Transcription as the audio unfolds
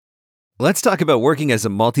Let's talk about working as a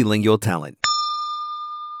multilingual talent.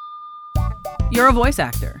 You're a voice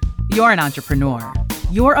actor. You're an entrepreneur.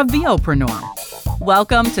 You're a VOpreneur.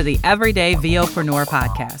 Welcome to the Everyday VOpreneur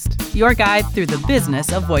podcast, your guide through the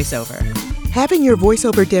business of voiceover. Having your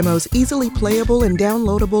voiceover demos easily playable and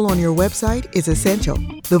downloadable on your website is essential.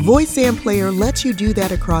 The VoiceZam player lets you do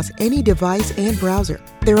that across any device and browser.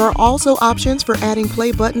 There are also options for adding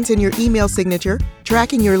play buttons in your email signature,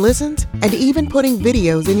 tracking your listens, and even putting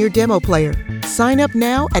videos in your demo player. Sign up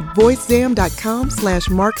now at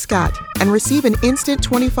voicezam.com/MarkScott and receive an instant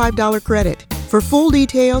 $25 credit. For full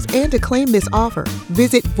details and to claim this offer,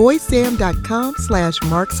 visit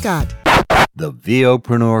voicezam.com/MarkScott. The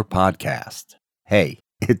VOpreneur Podcast. Hey,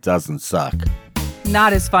 it doesn't suck.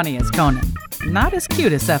 Not as funny as Conan. Not as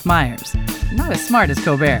cute as Seth Meyers. Not as smart as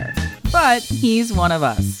Colbert. But he's one of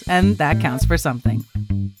us, and that counts for something.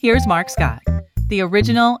 Here's Mark Scott, the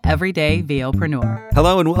original Everyday VOpreneur.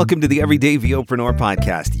 Hello and welcome to the Everyday VOpreneur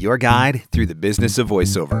podcast, your guide through the business of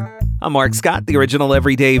voiceover. I'm Mark Scott, the original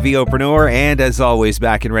Everyday VOpreneur, and as always,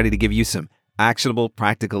 back and ready to give you some actionable,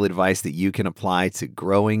 practical advice that you can apply to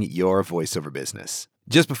growing your voiceover business.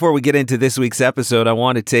 Just before we get into this week's episode, I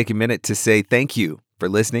want to take a minute to say thank you for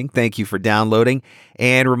listening, thank you for downloading,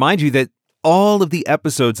 and remind you that all of the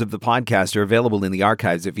episodes of the podcast are available in the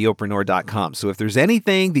archives at VOpreneur.com. So if there's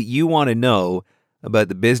anything that you want to know about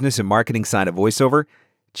the business and marketing side of voiceover,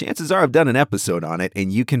 chances are I've done an episode on it,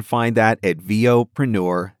 and you can find that at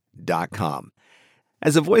VOpreneur.com.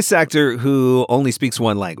 As a voice actor who only speaks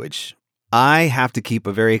one language, I have to keep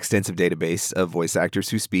a very extensive database of voice actors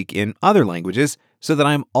who speak in other languages so that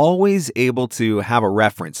I'm always able to have a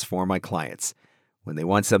reference for my clients. When they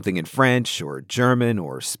want something in French or German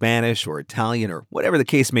or Spanish or Italian or whatever the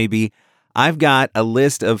case may be, I've got a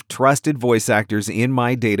list of trusted voice actors in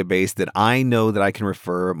my database that I know that I can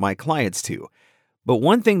refer my clients to. But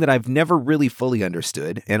one thing that I've never really fully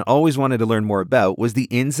understood and always wanted to learn more about was the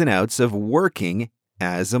ins and outs of working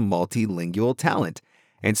as a multilingual talent.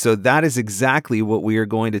 And so that is exactly what we are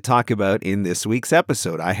going to talk about in this week's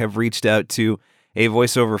episode. I have reached out to a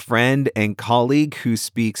voiceover friend and colleague who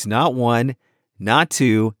speaks not one, not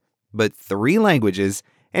two, but 3 languages,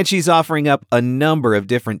 and she's offering up a number of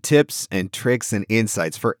different tips and tricks and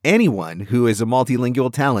insights for anyone who is a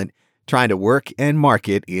multilingual talent trying to work and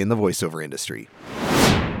market in the voiceover industry.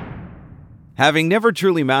 Having never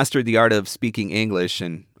truly mastered the art of speaking English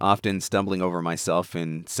and often stumbling over myself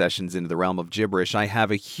in sessions into the realm of gibberish, I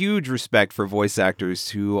have a huge respect for voice actors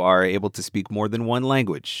who are able to speak more than one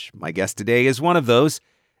language. My guest today is one of those,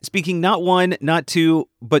 speaking not one, not two,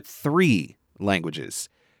 but 3 languages.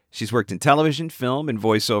 She's worked in television, film, and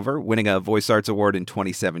voiceover, winning a Voice Arts Award in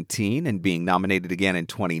 2017 and being nominated again in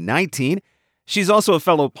 2019. She's also a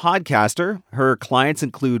fellow podcaster. Her clients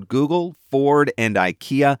include Google, Ford, and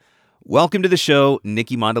IKEA. Welcome to the show,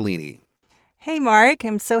 Nikki Mondolini. Hey, Mark.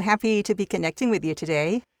 I'm so happy to be connecting with you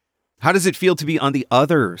today. How does it feel to be on the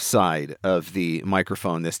other side of the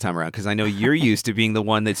microphone this time around? Because I know you're used to being the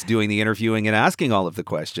one that's doing the interviewing and asking all of the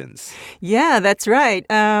questions. Yeah, that's right.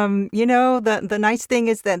 The nice thing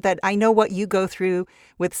is that I know what you go through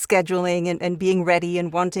with scheduling and being ready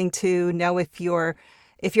and wanting to know if your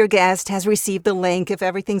guest has received the link, if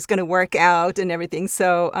everything's going to work out and everything.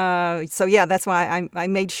 So yeah, that's why I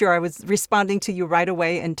made sure I was responding to you right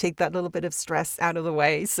away and take that little bit of stress out of the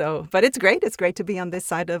way. But it's great. It's great to be on this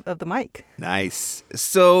side of the mic. Nice.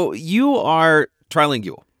 So you are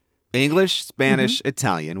trilingual, English, Spanish,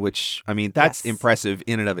 Italian, which, I mean, that's impressive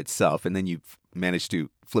in and of itself. And then you've managed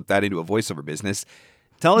to flip that into a voiceover business.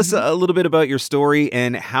 Tell us a little bit about your story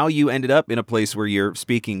and how you ended up in a place where you're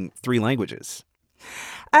speaking 3 languages.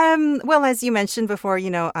 Well, as you mentioned before,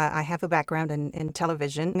 I have a background in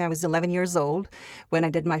television. I was 11 years old when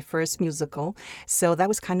I did my first musical. So that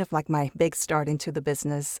was kind of like my big start into the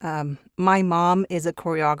business. My mom is a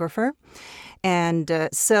choreographer. And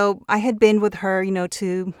so I had been with her,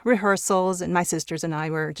 to rehearsals, and my sisters and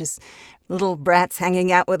I were just little brats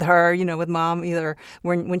hanging out with her, with mom, either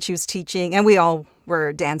when she was teaching, and we all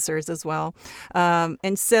were dancers as well.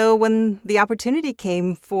 And so when the opportunity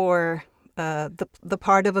came for the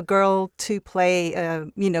part of a girl to play,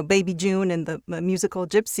 Baby June in the musical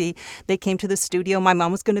Gypsy, they came to the studio. My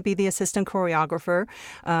mom was going to be the assistant choreographer.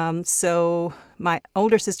 So my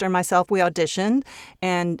older sister and myself, we auditioned,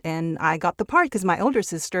 and I got the part because my older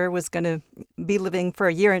sister was going to be living for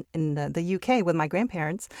a year in the UK with my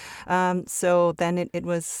grandparents. So then it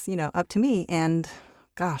was, up to me, and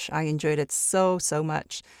gosh, I enjoyed it so, so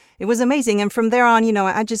much. It was amazing. And from there on,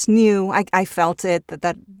 I just knew, I felt it,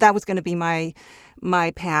 that was going to be my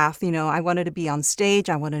path. I wanted to be on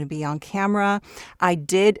stage. I wanted to be on camera. I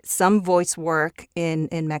did some voice work in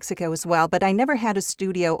Mexico as well, but I never had a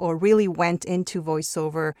studio or really went into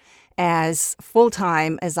voiceover as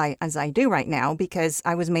full-time as I do right now, because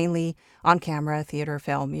I was mainly on camera, theater,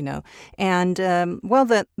 film, And,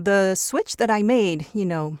 the switch that I made,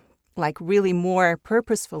 like really more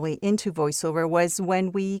purposefully into voiceover was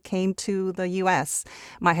when we came to the U.S.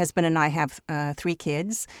 My husband and I have 3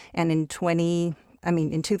 kids, and in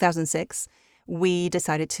 2006, we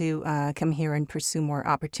decided to come here and pursue more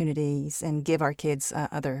opportunities and give our kids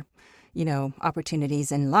other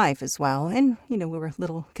opportunities in life as well. And, we were a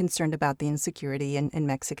little concerned about the insecurity in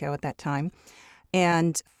Mexico at that time.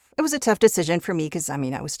 And it was a tough decision for me because,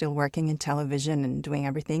 I was still working in television and doing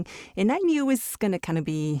everything. And I knew it was going to kind of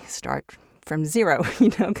start from zero,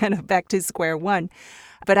 kind of back to square one.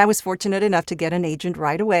 But I was fortunate enough to get an agent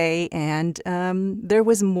right away. And there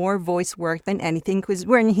was more voice work than anything because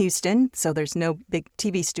we're in Houston. So there's no big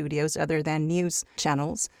TV studios other than news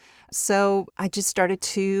channels. So I just started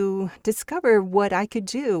to discover what I could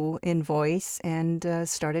do in voice and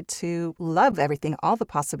started to love everything, all the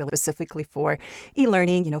possibilities, specifically for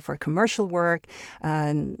e-learning, for commercial work.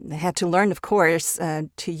 I had to learn, of course,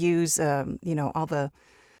 to use, all the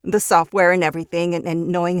software and everything and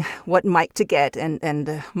knowing what mic to get.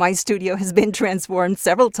 And my studio has been transformed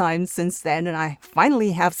several times since then. And I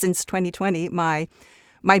finally have, since 2020, my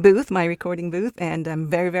booth, my recording booth, and I'm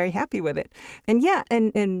very, very happy with it. And yeah,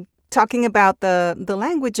 and talking about the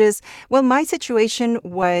languages, well, my situation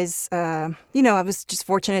was, I was just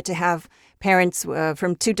fortunate to have parents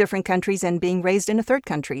from 2 different countries and being raised in a third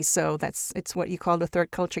country. So it's what you call a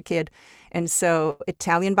third culture kid. And so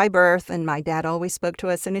Italian by birth, and my dad always spoke to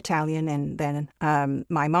us in Italian. And then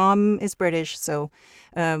my mom is British. So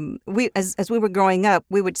we, as we were growing up,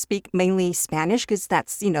 we would speak mainly Spanish because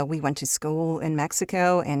that's, we went to school in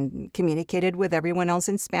Mexico and communicated with everyone else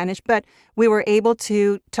in Spanish. But we were able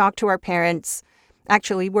to talk to our parents.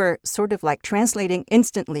 Actually, we're sort of like translating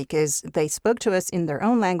instantly because they spoke to us in their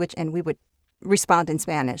own language and we would respond in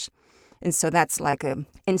Spanish. And so that's like an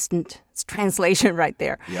instant translation right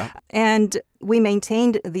there. Yeah. And we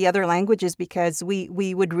maintained the other languages because we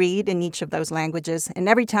would read in each of those languages. And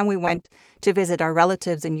every time we went to visit our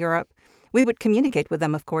relatives in Europe, we would communicate with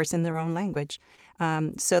them, of course, in their own language.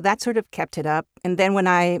 So that sort of kept it up. And then when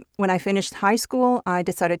I finished high school, I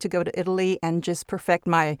decided to go to Italy and just perfect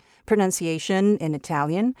my pronunciation in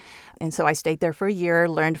Italian. And so I stayed there for a year,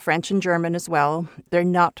 learned French and German as well. They're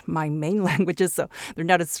not my main languages, so they're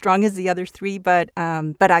not as strong as the other 3, but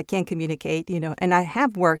I can communicate, And I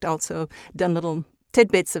have worked also, done little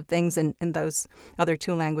tidbits of things in those other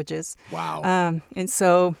 2 languages. Wow. And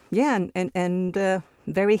so, yeah, and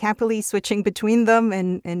very happily switching between them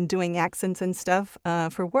and doing accents and stuff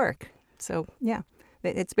for work. So, yeah,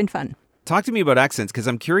 it's been fun. Talk to me about accents, because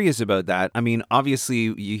I'm curious about that.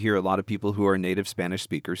 Obviously, you hear a lot of people who are native Spanish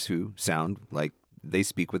speakers who sound like they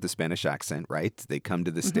speak with a Spanish accent, right? They come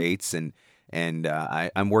to the States, and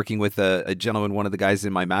I'm working with a gentleman, one of the guys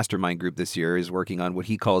in my mastermind group this year is working on what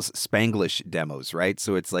he calls Spanglish demos, right?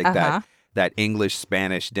 So it's like that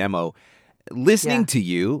English-Spanish demo. Listening to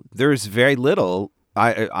you, there's very little...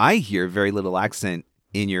 I hear very little accent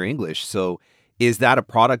in your English. So is that a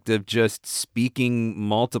product of just speaking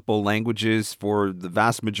multiple languages for the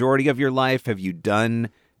vast majority of your life? Have you done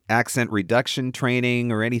accent reduction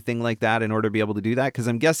training or anything like that in order to be able to do that? Because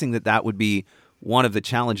I'm guessing that would be one of the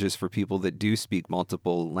challenges for people that do speak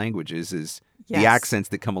multiple languages is the accents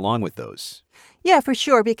that come along with those. Yeah, for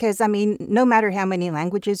sure, because, no matter how many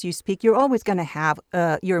languages you speak, you're always going to have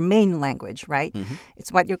your main language, right? Mm-hmm.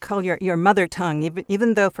 It's what you call your mother tongue,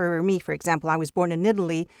 even though for me, for example, I was born in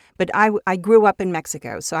Italy, but I grew up in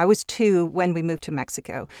Mexico. So I was 2 when we moved to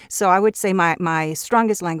Mexico. So I would say my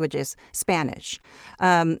strongest language is Spanish.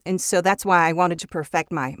 And so that's why I wanted to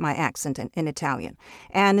perfect my accent in Italian.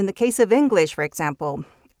 And in the case of English, for example,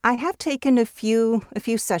 I have taken a few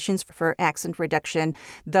sessions for accent reduction,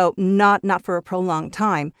 though not for a prolonged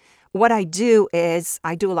time. What I do is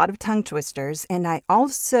I do a lot of tongue twisters, and I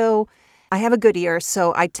have a good ear,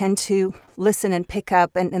 so I tend to listen and pick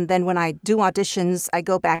up, and then when I do auditions, I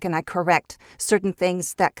go back and I correct certain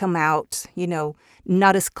things that come out,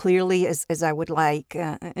 not as clearly as I would like.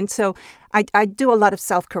 And so I do a lot of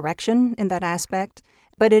self-correction in that aspect,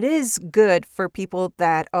 but it is good for people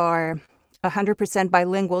that are 100%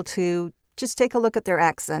 bilingual to just take a look at their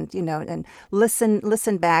accent, and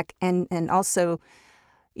listen back and also,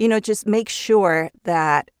 just make sure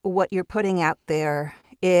that what you're putting out there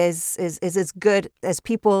is as good as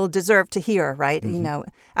people deserve to hear, right?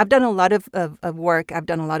 I've done a lot of work. I've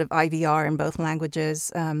done a lot of IVR in both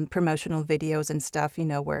languages, promotional videos and stuff,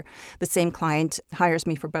 where the same client hires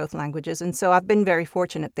me for both languages. And so I've been very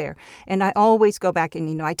fortunate there. And I always go back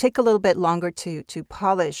and, I take a little bit longer to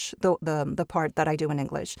polish the part that I do in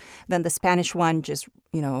English. Then the Spanish one just,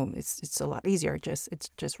 it's a lot easier. It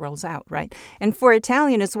just rolls out, right? And for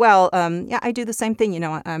Italian as well, I do the same thing.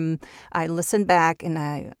 I listen back and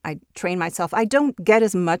I train myself. I don't get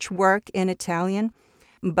as much work in Italian,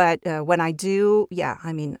 but when I do,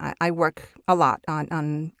 I work a lot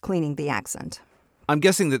on cleaning the accent. I'm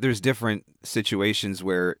guessing that there's different situations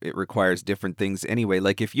where it requires different things anyway.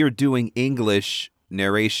 Like if you're doing English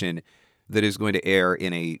narration that is going to air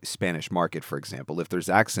in a Spanish market, for example, if there's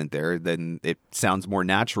accent there, then it sounds more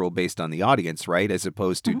natural based on the audience, right? As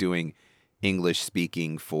opposed to doing English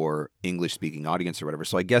speaking for English speaking audience or whatever.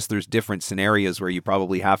 So I guess there's different scenarios where you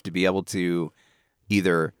probably have to be able to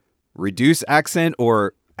either reduce accent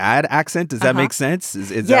or add accent. Does that make sense?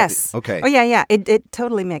 Is yes. That, okay. Oh, yeah. It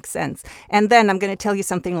totally makes sense. And then I'm going to tell you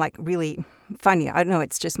something like really funny. I don't know,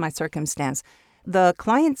 it's just my circumstance. The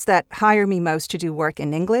clients that hire me most to do work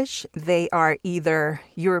in English, they are either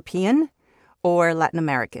European or Latin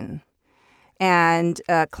American. And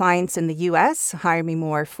clients in the U.S. hire me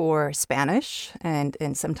more for Spanish and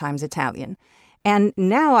sometimes Italian. And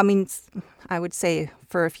now, I would say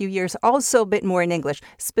for a few years, also a bit more in English,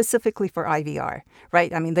 specifically for IVR,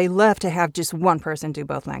 right? They love to have just one person do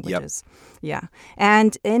both languages. Yep. Yeah.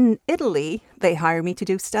 And in Italy, they hire me to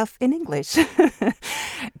do stuff in English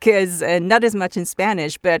because not as much in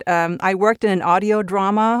Spanish, but I worked in an audio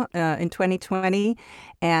drama in 2020.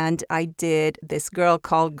 And I did this girl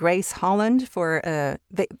called Grace Holland for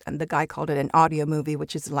the guy called it an audio movie,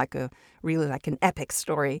 which is really like an epic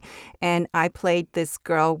story. And I played this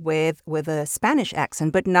girl with a Spanish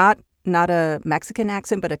accent, but not a Mexican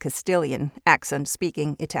accent, but a Castilian accent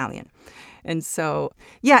speaking Italian. And so,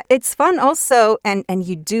 yeah, it's fun also. And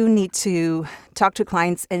you do need to talk to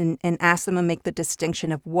clients and ask them and make the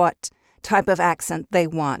distinction of what type of accent they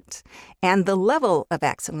want and the level of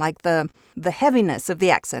accent, like the heaviness of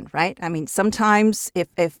the accent, right? Sometimes if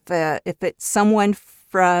it's someone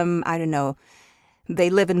from, I don't know, they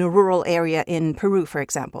live in a rural area in Peru, for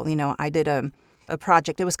example. I did a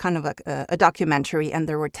project. It was kind of a documentary, and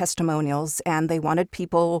there were testimonials, and they wanted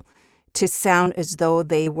people to sound as though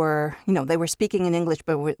they were speaking in English,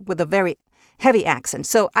 but with a very heavy accent.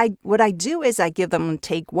 So what I do is I give them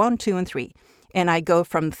take 1, 2, and 3. And I go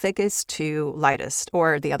from thickest to lightest,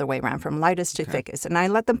 or the other way around, from lightest to thickest. And I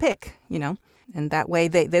let them pick, and that way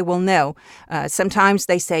they will know. Sometimes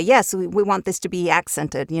they say, yes, we want this to be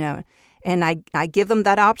accented, and I give them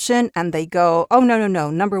that option, and they go, oh, no,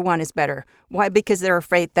 number 1 is better. Why? Because they're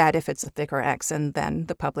afraid that if it's a thicker accent, then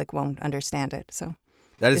the public won't understand it. So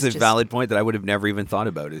that is a valid point that I would have never even thought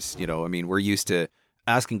about is, we're used to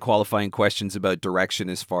asking qualifying questions about direction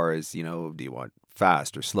as far as, do you want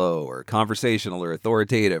fast or slow or conversational or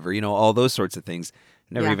authoritative or, all those sorts of things.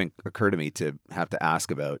 Never even occurred to me to have to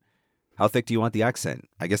ask about how thick do you want the accent?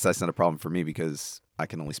 I guess that's not a problem for me because I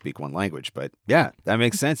can only speak one language. But yeah, that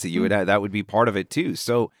makes sense that you would that would be part of it too.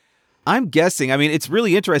 So I'm guessing, it's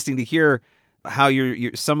really interesting to hear how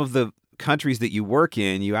you're some of the countries that you work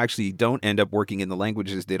in, you actually don't end up working in the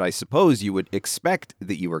languages that I suppose you would expect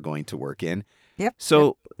that you are going to work in. Yep.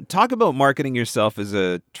 So talk about marketing yourself as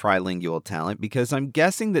a trilingual talent, because I'm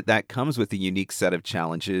guessing that comes with a unique set of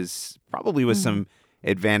challenges, probably with some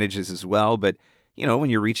advantages as well. But, when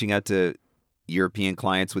you're reaching out to European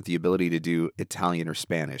clients with the ability to do Italian or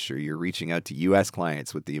Spanish, or you're reaching out to U.S.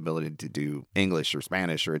 clients with the ability to do English or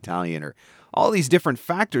Spanish or Italian, or all these different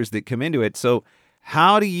factors that come into it. So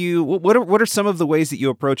how do you, what are some of the ways that you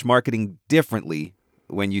approach marketing differently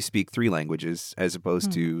when you speak 3 languages as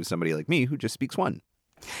opposed to somebody like me who just speaks 1?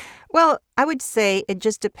 Well, I would say it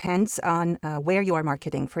just depends on where you are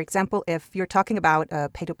marketing. For example, if you're talking about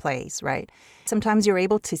pay-to-plays, right? Sometimes you're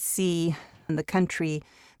able to see in the country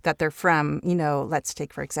that they're from, let's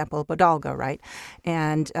take, for example, Bodalga, right?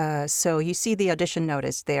 And so you see the audition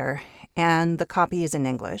notice there, and the copy is in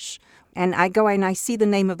English. And I go and I see the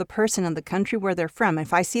name of the person and the country where they're from.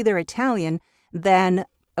 If I see they're Italian, then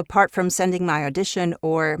apart from sending my audition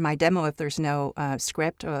or my demo, if there's no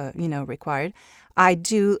script, required, I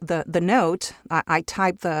do the note. I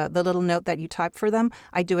type the little note that you type for them.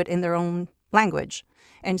 I do it in their own language.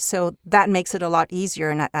 And so that makes it a lot easier.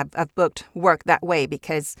 And I've booked work that way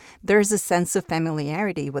because there's a sense of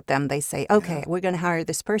familiarity with them. They say, okay, we're going to hire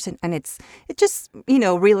this person. And it just,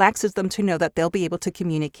 relaxes them to know that they'll be able to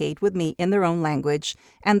communicate with me in their own language.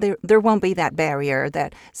 And there won't be that barrier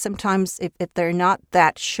that sometimes if they're not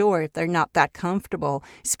that sure, if they're not that comfortable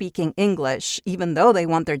speaking English, even though they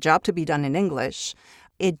want their job to be done in English,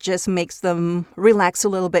 it just makes them relax a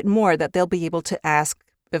little bit more that they'll be able to ask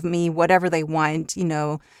of me whatever they want,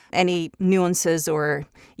 any nuances, or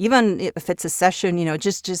even if it's a session,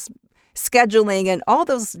 just scheduling and all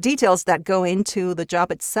those details that go into the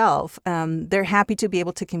job itself. They're happy to be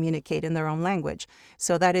able to communicate in their own language.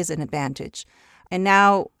 So that is an advantage. And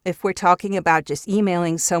now if we're talking about just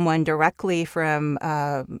emailing someone directly from,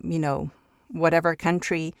 whatever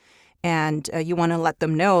country, and you want to let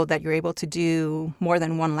them know that you're able to do more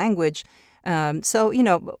than one language. So,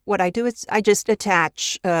 what I do is I just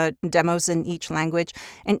attach demos in each language.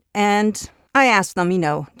 And I ask them,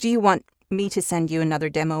 do you want me to send you another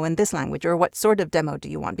demo in this language? Or what sort of demo do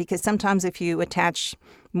you want? Because sometimes if you attach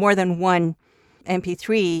more than one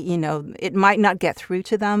MP3, it might not get through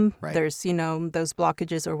to them. Right. There's, those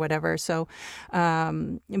blockages or whatever. So,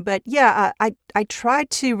 but yeah, I try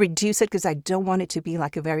to reduce it because I don't want it to be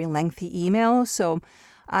like a very lengthy email. So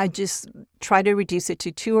I just try to reduce it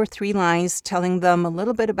to 2 or 3 lines, telling them a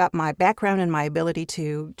little bit about my background and my ability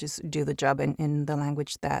to just do the job in the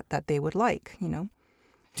language that they would like,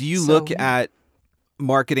 Do you look at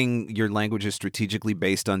marketing your languages strategically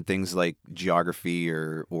based on things like geography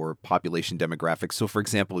or population demographics? So, for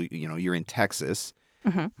example, you're in Texas.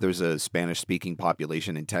 Mm-hmm. There's a Spanish-speaking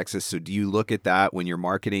population in Texas. So do you look at that when you're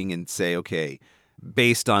marketing and say, okay,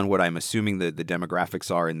 based on what I'm assuming the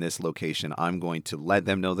demographics are in this location, I'm going to let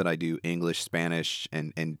them know that I do English, Spanish,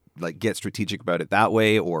 and like get strategic about it that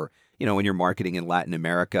way? Or, when you're marketing in Latin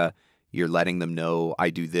America, you're letting them know I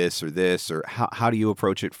do this, or how do you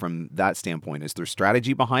approach it from that standpoint? Is there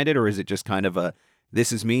strategy behind it, or is it just kind of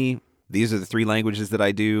this is me, these are the 3 languages that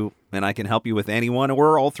I do, and I can help you with any one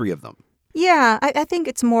or all 3 of them? Yeah, I think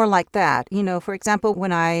it's more like that. For example,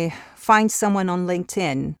 when I find someone on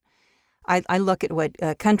LinkedIn, I look at what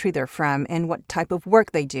country they're from and what type of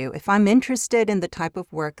work they do. If I'm interested in the type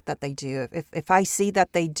of work that they do, if I see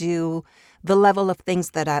that they do the level of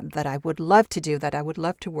things that I would love to do, that I would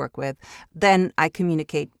love to work with, then I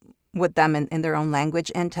communicate with them in their own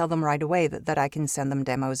language and tell them right away that I can send them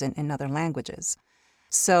demos in other languages.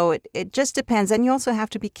 So it just depends. And you also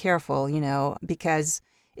have to be careful, because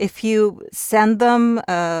if you send them,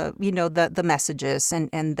 the messages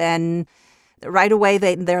and then right away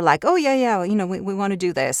they're like, oh, yeah, we want to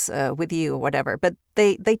do this with you or whatever. But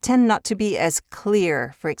they tend not to be as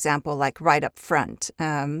clear, for example, like right up front.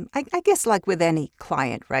 I guess like with any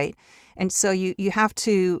client, right? And so you have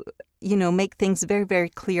to, make things very, very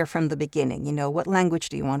clear from the beginning. What language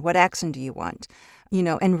do you want? What accent do you want?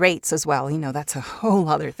 And rates as well. That's a whole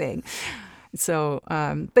other thing. So,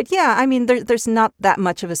 but yeah, I mean, there's not that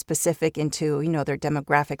much of a specific into, their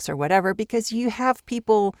demographics or whatever, because you have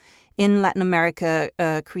people in Latin America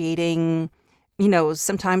creating,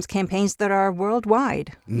 sometimes campaigns that are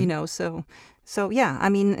worldwide, So yeah, I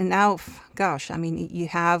mean, now, gosh, I mean, you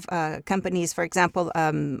have companies, for example,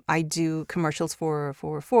 I do commercials for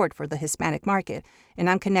Ford, for the Hispanic market, and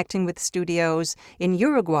I'm connecting with studios in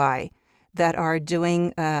Uruguay that are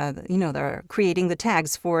doing, they're creating the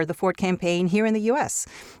tags for the Ford campaign here in the U.S.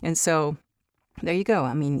 And so there you go.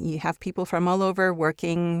 I mean, you have people from all over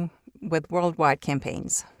working with worldwide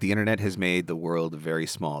campaigns. The internet has made the world very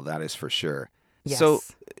small, that is for sure. Yes. So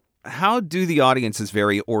how do the audiences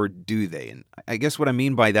vary, or do they? And I guess what I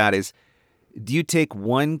mean by that is, do you take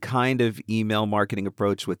one kind of email marketing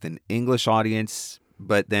approach with an English audience,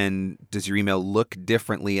 but then does your email look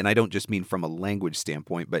differently? And I don't just mean from a language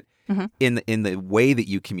standpoint, but in the way that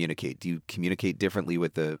you communicate. Do you communicate differently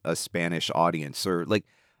with a Spanish audience? Or like,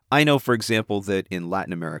 I know, for example, that in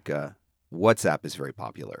Latin America, WhatsApp is very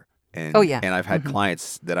popular. And, oh, yeah. And I've had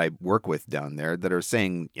clients that I work with down there that are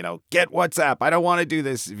saying, get WhatsApp. I don't want to do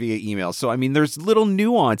this via email. So, I mean, there's little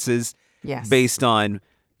nuances based on,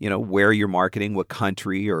 where you're marketing, what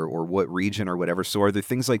country or what region or whatever. So are there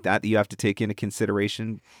things like that you have to take into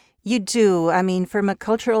consideration? You do. I mean, from a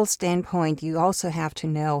cultural standpoint, you also have to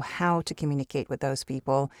know how to communicate with those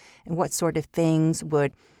people and what sort of things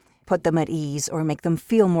would put them at ease or make them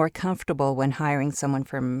feel more comfortable when hiring someone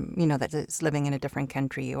from, that is living in a different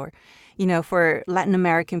country. Or, for Latin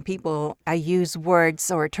American people, I use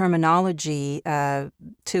words or terminology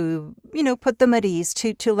to, put them at ease,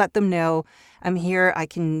 to let them know I'm here, I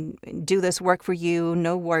can do this work for you,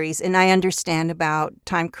 no worries. And I understand about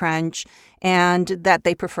time crunch and that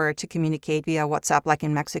they prefer to communicate via WhatsApp, like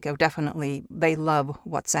in Mexico. Definitely, they love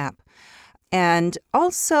WhatsApp. And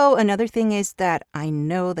also another thing is that I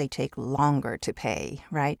know they take longer to pay,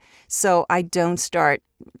 right? So I don't start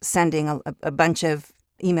sending a bunch of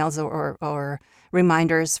emails or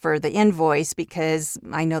reminders for the invoice because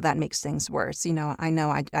I know that makes things worse.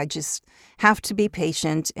 I just have to be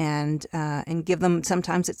patient and give them.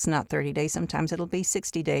 Sometimes it's not 30 days, sometimes it'll be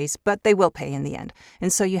 60 days, but they will pay in the end.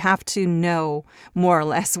 And so you have to know more or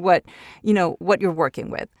less what you're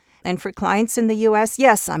working with. And for clients in the U.S.,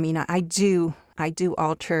 yes, I do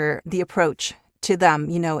alter the approach to them,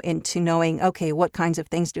 into knowing, okay, what kinds of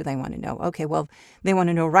things do they want to know? Okay, well, they want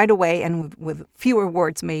to know right away and with fewer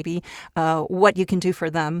words maybe, what you can do for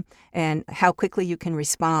them and how quickly you can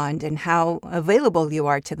respond and how available you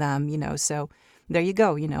are to them, So there you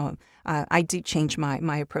go, I do change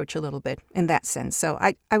my approach a little bit in that sense. So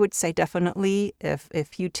I would say definitely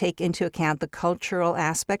if you take into account the cultural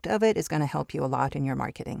aspect of it, it's going to help you a lot in your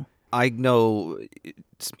marketing. I know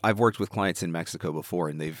I've worked with clients in Mexico before,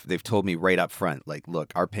 and they've told me right up front, like,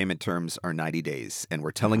 look, our payment terms are 90 days, and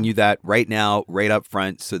we're telling you that right now, right up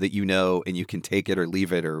front, so that you know, and you can take it or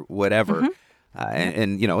leave it or whatever.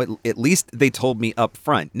 And at least they told me up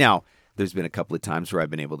front. Now, there's been a couple of times where I've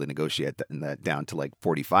been able to negotiate that down to like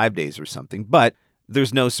 45 days or something, but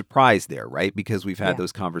there's no surprise there, right? Because we've had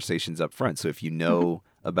those conversations up front. So if you know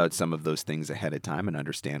about some of those things ahead of time and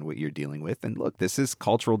understand what you're dealing with, and look, this is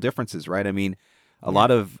cultural differences, right? I mean, a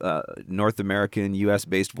lot of North American,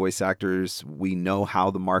 U.S.-based voice actors, we know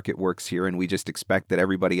how the market works here, and we just expect that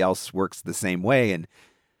everybody else works the same way. And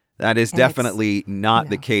that is definitely not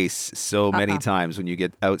the case so many times when you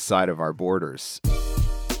get outside of our borders.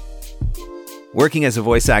 Working as a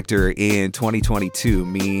voice actor in 2022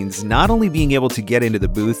 means not only being able to get into the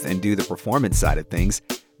booth and do the performance side of things,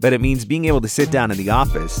 but it means being able to sit down in the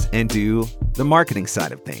office and do the marketing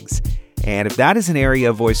side of things. And if that is an area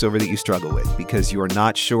of voiceover that you struggle with because you are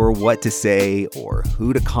not sure what to say or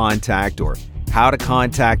who to contact or how to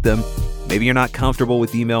contact them, maybe you're not comfortable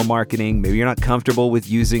with email marketing, maybe you're not comfortable with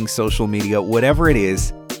using social media, whatever it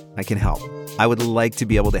is, I can help. I would like to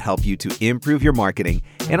be able to help you to improve your marketing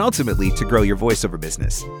and ultimately to grow your voiceover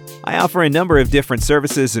business. I offer a number of different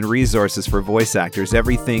services and resources for voice actors,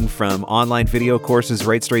 everything from online video courses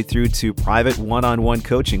right straight through to private one-on-one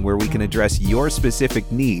coaching where we can address your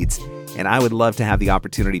specific needs. And I would love to have the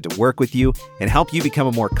opportunity to work with you and help you become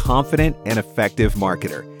a more confident and effective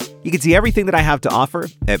marketer. You can see everything that I have to offer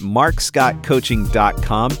at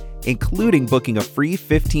markscottcoaching.com, including booking a free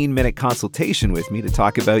 15-minute consultation with me to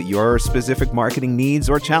talk about your specific marketing needs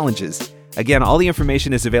or challenges. Again, all the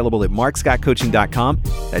information is available at markscottcoaching.com.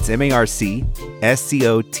 That's MARCSCOTT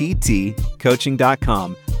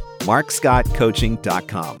coaching.com,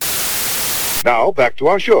 markscottcoaching.com. Now, back to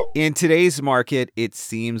our show. In today's market, it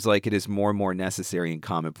seems like it is more and more necessary and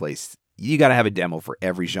commonplace. You got to have a demo for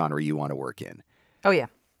every genre you want to work in. Oh, yeah.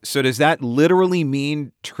 So does that literally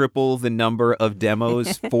mean triple the number of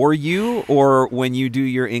demos for you? Or when you do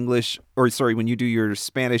your when you do your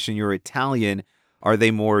Spanish and your Italian, are they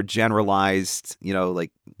more generalized,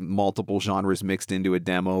 like multiple genres mixed into a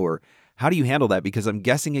demo? Or how do you handle that? Because I'm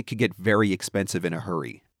guessing it could get very expensive in a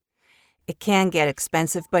hurry. It can get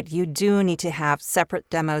expensive, but you do need to have separate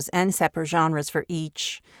demos and separate genres for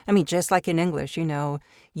each. I mean, just like in English,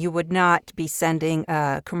 you would not be sending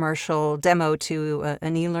a commercial demo to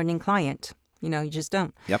an e-learning client. You just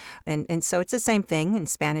don't. Yep. And so it's the same thing in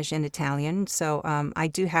Spanish and Italian. So I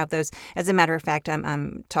do have those. As a matter of fact,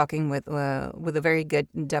 I'm talking with a very good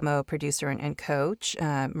demo producer and coach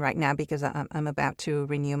right now because I'm about to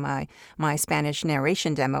renew my Spanish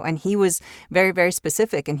narration demo. And he was very, very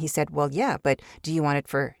specific. And he said, well, yeah, but do you want it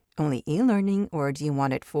for only e-learning, or do you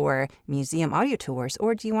want it for museum audio tours,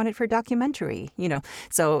 or do you want it for documentary?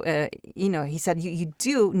 So, he said you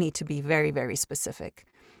do need to be very, very specific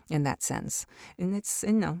in that sense. And it's,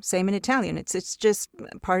 same in Italian. It's just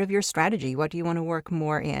part of your strategy. What do you want to work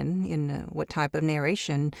more in what type of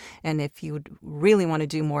narration? And if you really want to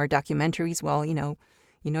do more documentaries, well, you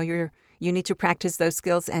need to practice those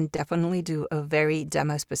skills and definitely do a very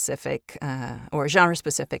demo-specific or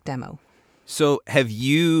genre-specific demo. So have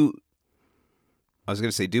you, I was going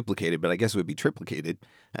to say duplicated, but I guess it would be triplicated.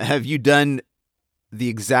 Have you done the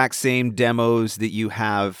exact same demos that you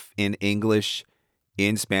have in English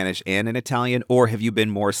in Spanish and in Italian, or have you been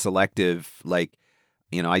more selective? Like,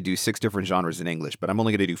 I do 6 different genres in English, but I'm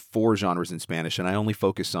only going to do 4 genres in Spanish, and I only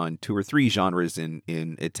focus on 2 or 3 genres in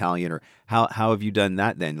Italian. Or how have you done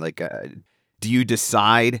that then? Like, do you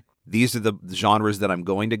decide these are the genres that I'm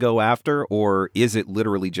going to go after, or is it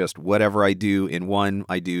literally just whatever I do in one,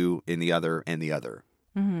 I do in the other and the other?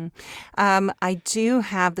 Mm-hmm. I do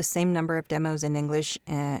have the same number of demos in English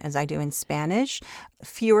as I do in Spanish,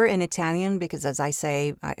 fewer in Italian because, as I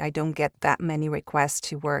say, I don't get that many requests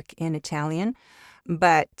to work in Italian.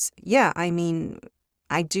 But yeah, I mean,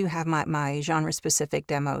 I do have my genre-specific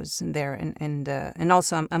demos there, and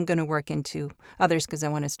also I'm going to work into others because I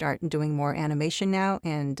want to start doing more animation now,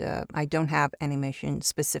 and I don't have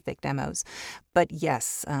animation-specific demos. But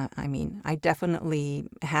yes, I mean, I definitely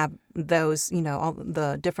have those, all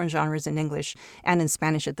the different genres in English and in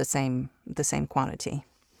Spanish at the same quantity.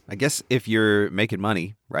 I guess if you're making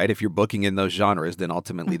money, right, if you're booking in those genres, then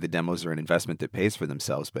ultimately the demos are an investment that pays for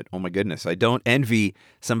themselves. But oh my goodness, I don't envy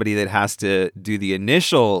somebody that has to do the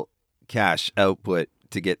initial cash output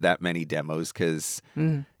to get that many demos because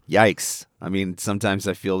yikes. I mean, sometimes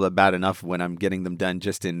I feel bad enough when I'm getting them done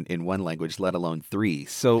just in one language, let alone 3.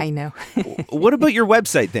 So I know. What about your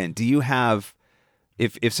website then? Do you have,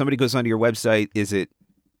 if somebody goes onto your website, is it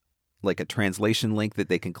like a translation link that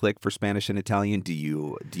they can click for Spanish and Italian? Do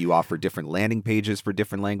you offer different landing pages for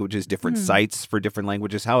different languages, different sites for different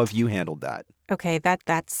languages? How have you handled that? Okay,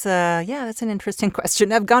 that's an interesting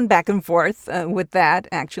question. I've gone back and forth with that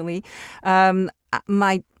actually. My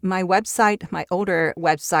website, my older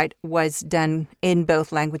website, was done in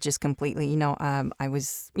both languages completely. I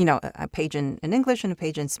was a page in English and a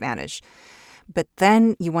page in Spanish. But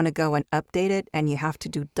then you want to go and update it, and you have to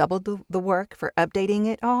do double the work for updating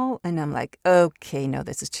it all. And I'm like, okay, no,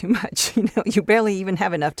 this is too much. You barely even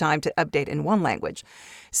have enough time to update in one language.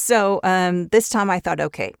 So this time I thought,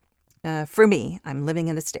 okay, for me, I'm living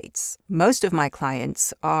in the States. Most of my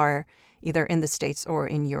clients are either in the States or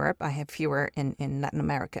in Europe. I have fewer in Latin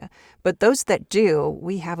America. But those that do,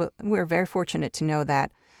 we're very fortunate to know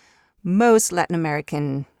that most Latin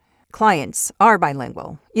American clients are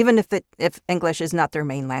bilingual, even if English is not their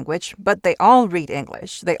main language, but they all read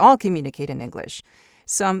English. They all communicate in English.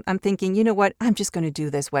 So I'm thinking, you know what? I'm just going to do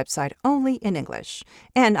this website only in English,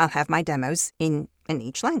 and I'll have my demos in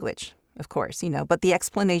each language, of course, but the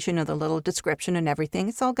explanation of the little description and everything,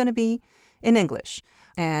 it's all going to be in English.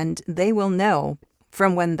 And they will know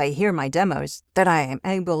from when they hear my demos that I am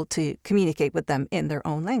able to communicate with them in their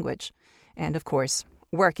own language. And of course,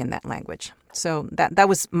 work in that language. So that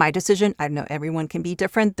was my decision. I know everyone can be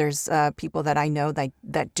different. There's people that I know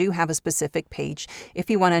that do have a specific page. If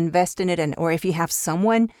you want to invest in it, or if you have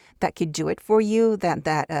someone that could do it for you,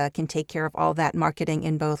 that can take care of all that marketing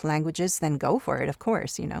in both languages, then go for it, of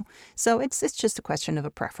course, So it's just a question of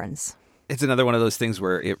a preference. It's another one of those things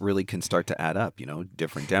where it really can start to add up,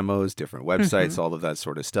 different demos, different websites, all of that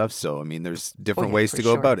sort of stuff. So, I mean, there's different ways to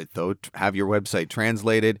go about it, though. Have your website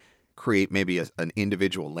translated. Create maybe an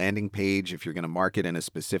individual landing page if you're going to market in a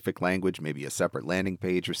specific language, maybe a separate landing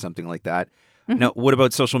page or something like that. Now, what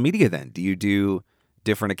about social media then? Do you do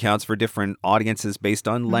different accounts for different audiences based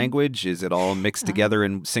on language? Is it all mixed together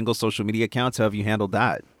in single social media accounts? How have you handled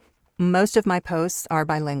that? Most of my posts are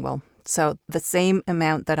bilingual. So the same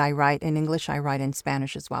amount that I write in English, I write in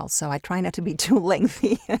Spanish as well. So I try not to be too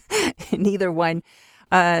lengthy in either one.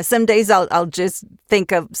 Some days I'll just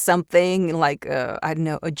think of something like, I don't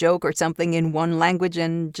know, a joke or something in one language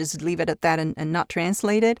and just leave it at that and not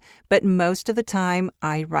translate it. But most of the time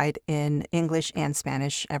I write in English and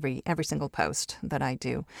Spanish every single post that I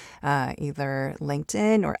do, either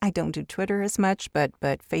LinkedIn, or I don't do Twitter as much, but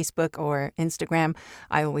Facebook or Instagram,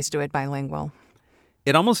 I always do it bilingual.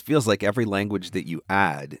 It almost feels like every language that you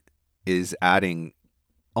add is adding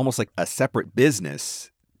almost like a separate business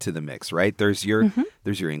to the mix, right? There's your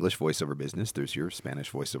English voiceover business, there's your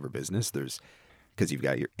Spanish voiceover business, because you've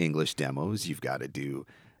got your English demos, you've got to do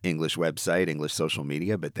English website, English social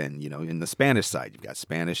media, but then, in the Spanish side, you've got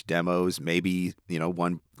Spanish demos, maybe,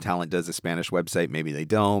 one talent does a Spanish website, maybe they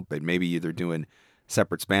don't, but maybe they're doing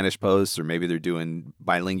separate Spanish posts, or maybe they're doing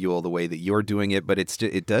bilingual the way that you're doing it, but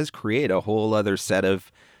it does create a whole other set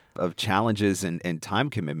of challenges and time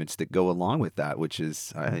commitments that go along with that, which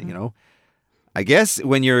is, I guess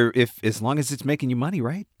as long as it's making you money,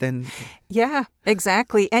 right? Then. Yeah,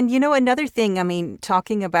 exactly. And another thing,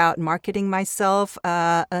 talking about marketing myself,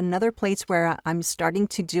 another place where I'm starting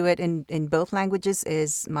to do it in both languages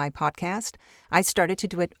is my podcast. I started to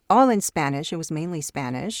do it all in Spanish. It was mainly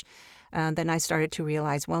Spanish. Then I started to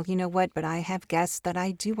realize, well, you know what? But I have guests that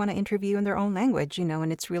I do want to interview in their own language,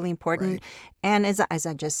 and it's really important. Right. And as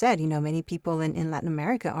I just said, many people in Latin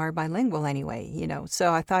America are bilingual anyway,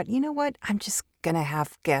 So I thought, you know what? I'm just going to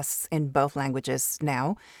have guests in both languages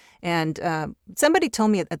now. And somebody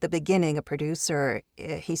told me at the beginning, a producer,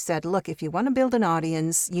 he said, look, if you want to build an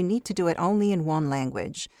audience, you need to do it only in one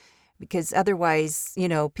language. Because otherwise,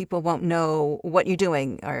 people won't know what you're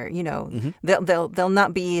doing, or they'll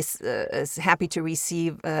not be as happy to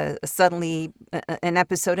receive suddenly an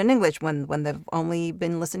episode in English when they've only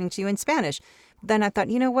been listening to you in Spanish. Then I thought,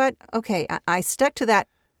 you know what? Okay, I stuck to that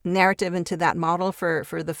narrative and to that model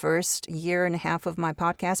for the first year and a half of my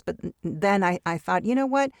podcast. But then I thought, you know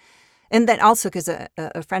what? And then also because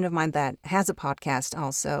a friend of mine that has a podcast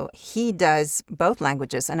also, he does both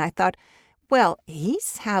languages, and I thought, well,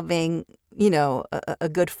 he's having, a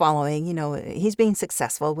good following. He's being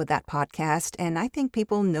successful with that podcast. And I think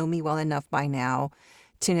people know me well enough by now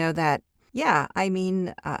to know that, yeah,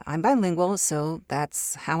 I'm bilingual. So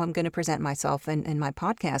that's how I'm going to present myself in my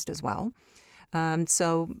podcast as well.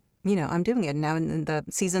 So I'm doing it now. In the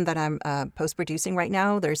season that I'm post-producing right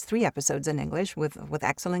now, there's 3 episodes in English with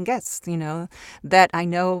excellent guests, that I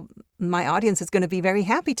know my audience is going to be very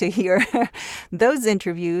happy to hear those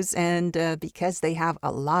interviews, and because they have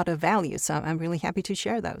a lot of value. So I'm really happy to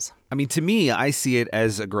share those. I mean, to me, I see it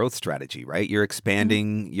as a growth strategy, right? You're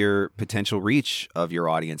expanding your potential reach of your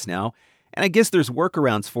audience now. And I guess there's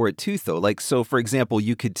workarounds for it too, though. Like, so for example,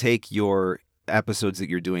 you could take your episodes that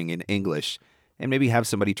you're doing in English and maybe have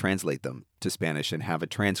somebody translate them to Spanish and have a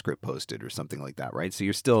transcript posted or something like that, right? So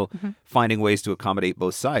you're still finding ways to accommodate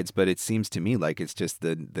both sides, but it seems to me like it's just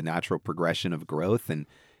the natural progression of growth and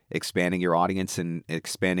expanding your audience and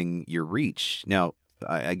expanding your reach. Now,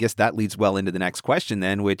 I guess that leads well into the next question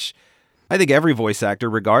then, which I think every voice actor,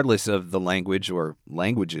 regardless of the language or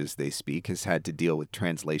languages they speak, has had to deal with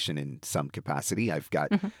translation in some capacity. I've got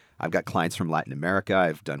clients from Latin America.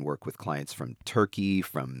 I've done work with clients from Turkey,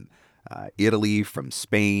 from Italy, from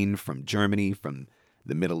Spain, from Germany, from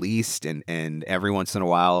the Middle East, and every once in a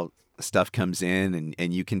while stuff comes in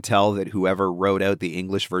and you can tell that whoever wrote out the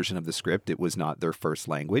English version of the script, it was not their first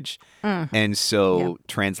language. And so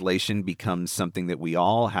translation becomes something that we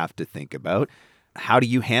all have to think about. How do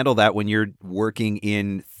you handle that when you're working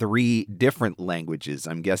in 3 different languages?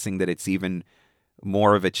 I'm guessing that it's even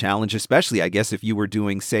more of a challenge, especially, I guess, if you were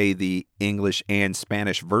doing, say, the English and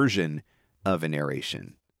Spanish version of a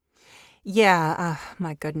narration. Yeah,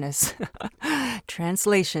 my goodness.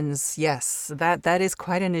 Translations, yes, that is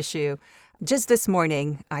quite an issue. Just this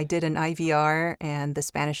morning, I did an IVR and the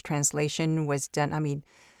Spanish translation was done. I mean,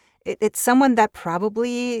 it's someone that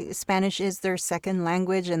probably Spanish is their second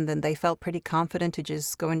language, and then they felt pretty confident to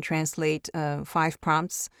just go and translate 5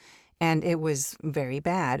 prompts. And it was very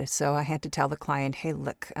bad. So I had to tell the client, hey,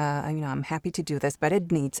 look, I'm happy to do this, but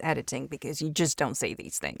it needs editing because you just don't say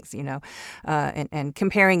these things, and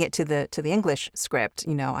comparing it to the English script,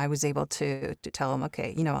 I was able to tell them,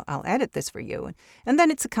 okay, I'll edit this for you. And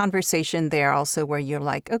then it's a conversation there also where you're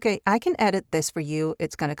like, okay, I can edit this for you.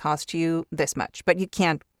 It's going to cost you this much, but you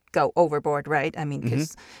can't go overboard, right? I mean,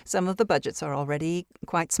 because some of the budgets are already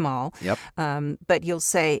quite small. Yep. But you'll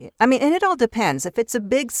say, and it all depends. If it's a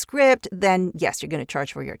big script, then yes, you're going to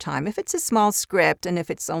charge for your time. If it's a small script and if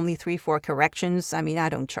it's only 3-4 corrections, I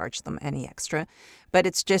don't charge them any extra. But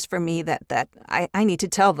it's just for me that I need to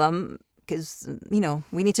tell them because,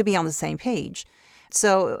 we need to be on the same page.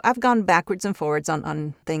 So I've gone backwards and forwards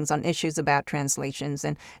on things, on issues about translations.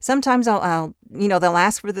 And sometimes I'll they'll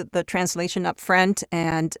ask for the translation up front.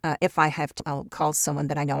 And if I have to, I'll call someone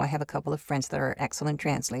that I know. I have a couple of friends that are excellent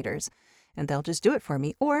translators, and they'll just do it for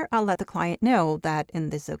me. Or I'll let the client know that in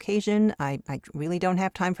this occasion, I really don't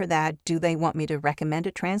have time for that. Do they want me to recommend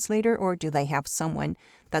a translator, or do they have someone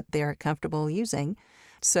that they're comfortable using?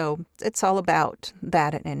 So it's all about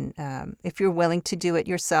that. And if you're willing to do it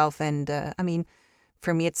yourself, and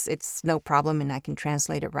for me, it's no problem, and I can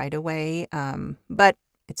translate it right away. But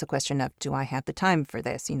it's a question of, do I have the time for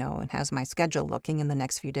this? And how's my schedule looking in the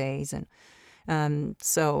next few days? And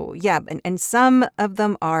so, yeah, and some of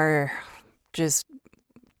them are just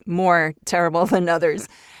more terrible than others.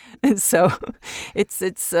 And so I've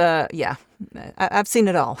seen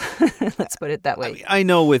it all. Let's put it that way. I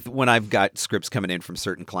know when I've got scripts coming in from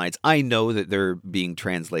certain clients, I know that they're being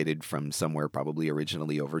translated from somewhere probably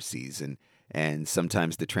originally overseas. And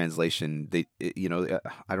sometimes the translation,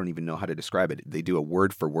 I don't even know how to describe it. They do a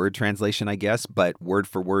word-for-word translation, I guess, but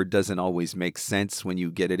word-for-word doesn't always make sense when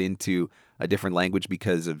you get it into a different language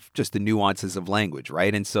because of just the nuances of language,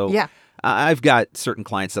 right? And so I've got certain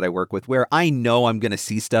clients that I work with where I know I'm going to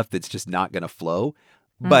see stuff that's just not going to flow.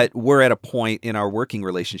 But we're at a point in our working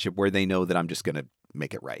relationship where they know that I'm just going to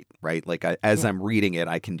make it right? Like as I'm reading it,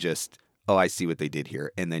 I can just, I see what they did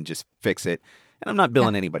here, and then just fix it. And I'm not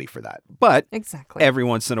billing anybody for that. But Exactly. every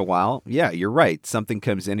once in a while, you're right. Something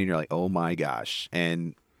comes in and you're like, oh my gosh.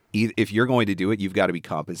 And if you're going to do it, you've got to be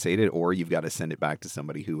compensated, or you've got to send it back to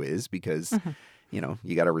somebody who is, because,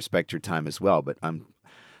 you got to respect your time as well. But I'm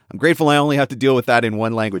grateful I only have to deal with that in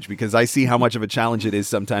one language, because I see how much of a challenge it is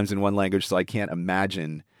sometimes in one language. So I can't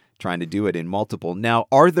imagine trying to do it in multiple. Now,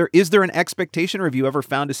 is there an expectation, or have you ever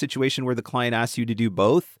found a situation where the client asks you to do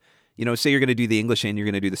both? Say you're going to do the English and you're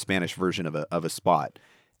going to do the Spanish version of a spot.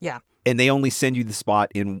 Yeah. And they only send you the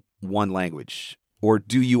spot in one language. Or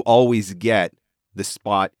do you always get the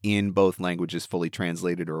spot in both languages fully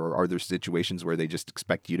translated? Or are there situations where they just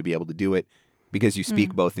expect you to be able to do it because you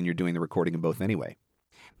speak both and you're doing the recording in both anyway?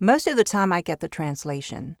 Most of the time I get the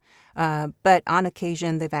translation, but on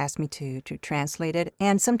occasion they've asked me to translate it.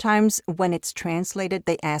 And sometimes when it's translated,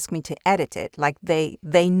 they ask me to edit it. Like they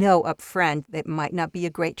know up front it might not be a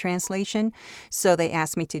great translation, so they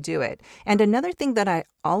ask me to do it. And another thing that I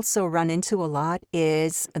also run into a lot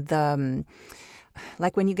is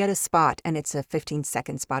like when you get a spot and it's a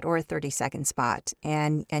 15-second spot or a 30-second spot,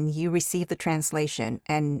 and you receive the translation,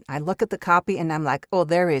 and I look at the copy and I'm like, oh,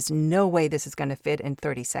 there is no way this is going to fit in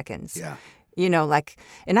 30 seconds. Yeah.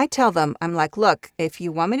 And I tell them, I'm like, look, if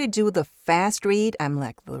you want me to do the fast read, I'm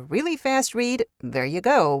like, the really fast read, there you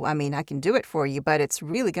go. I mean, I can do it for you, but it's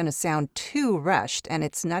really going to sound too rushed, and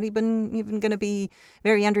it's not even going to be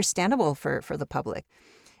very understandable for the public.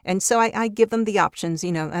 And so I give them the options,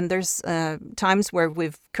 and there's times where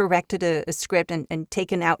we've corrected a script and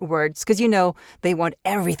taken out words because, they want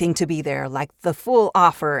everything to be there, like the full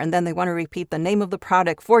offer. And then they want to repeat the name of the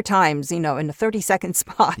product 4 times, in a 30-second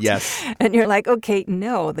spot. Yes. And you're like, okay,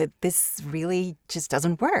 no, that this really just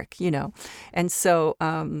doesn't work, And so,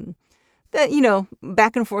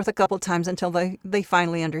 back and forth a couple of times until they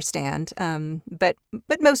finally understand. But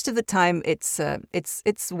most of the time it's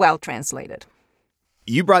well translated.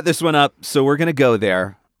 You brought this one up, so we're going to go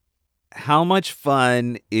there. How much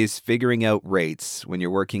fun is figuring out rates when you're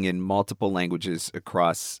working in multiple languages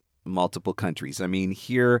across multiple countries? I mean,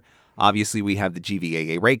 here, obviously, we have the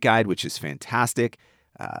GVAA rate guide, which is fantastic.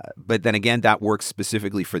 But then again, that works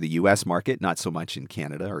specifically for the U.S. market, not so much in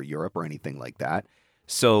Canada or Europe or anything like that.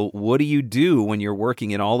 So what do you do when you're working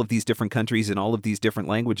in all of these different countries and all of these different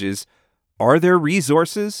languages? Are there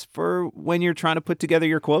resources for when you're trying to put together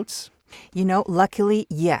your quotes? Luckily,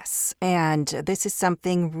 yes. And this is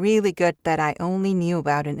something really good that I only knew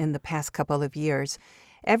about in the past couple of years.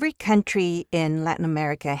 Every country in Latin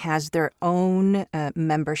America has their own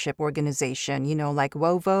membership organization, like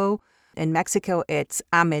WOVO. In Mexico, it's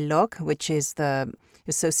AMELOC, which is the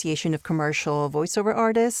Association of Commercial Voiceover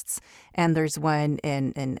Artists. And there's one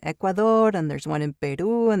in Ecuador, and there's one in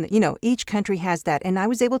Peru. And, each country has that. And I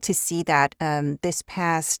was able to see that this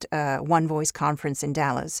past One Voice conference in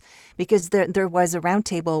Dallas, because there was a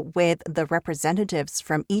roundtable with the representatives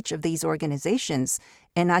from each of these organizations.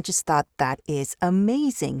 And I just thought that is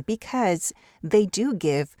amazing, because they do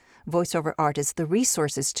give voiceover artists the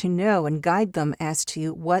resources to know and guide them as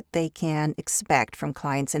to what they can expect from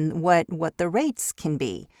clients and what the rates can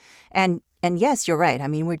be. And yes, you're right. I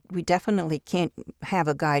mean, we definitely can't have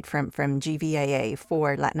a guide from GVAA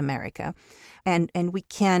for Latin America. And we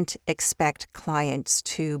can't expect clients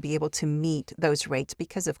to be able to meet those rates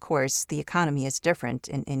because, of course, the economy is different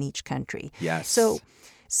in each country. Yes.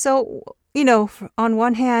 So, on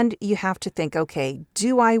one hand, you have to think, okay,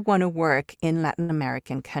 do I want to work in Latin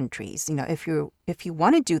American countries? If you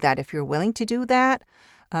want to do that, if you're willing to do that,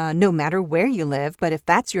 no matter where you live, but if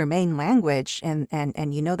that's your main language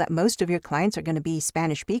and you know that most of your clients are going to be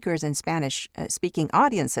Spanish speakers and Spanish speaking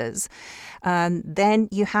audiences, then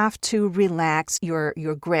you have to relax your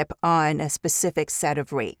grip on a specific set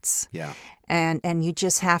of rates. Yeah. And you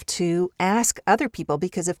just have to ask other people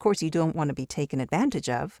because, of course, you don't want to be taken advantage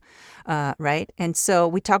of, right? And so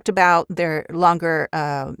we talked about their longer,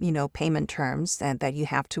 payment terms and that you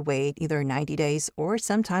have to wait either 90 days or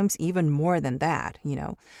sometimes even more than that,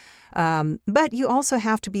 But you also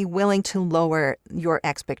have to be willing to lower your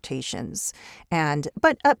expectations,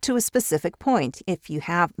 but up to a specific point. If you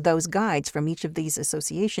have those guides from each of these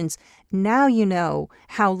associations, now you know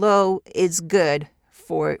how low is good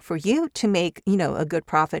for you to make, a good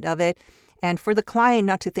profit of it, and for the client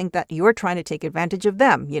not to think that you're trying to take advantage of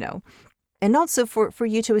them, And also for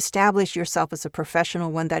you to establish yourself as a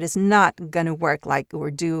professional, one that is not going to work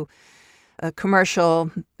or do a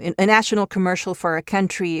national commercial for a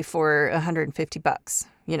country for $150,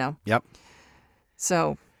 Yep.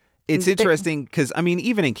 So. It's interesting because, I mean,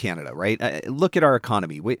 even in Canada, right? Look at our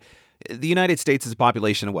economy. The United States is a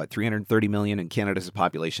population of what, 330 million, and Canada's a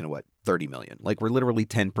population of what, 30 million. Like, we're literally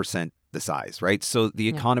 10% the size, right? So the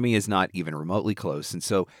economy is not even remotely close. And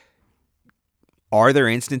so are there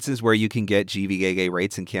instances where you can get GVGA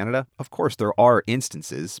rates in Canada? Of course, there are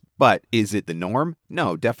instances, but is it the norm?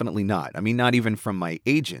 No, definitely not. I mean, not even from my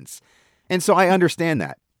agents. And so I understand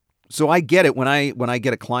that. So I get it when I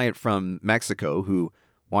get a client from Mexico who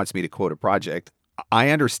wants me to quote a project. I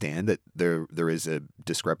understand that there is a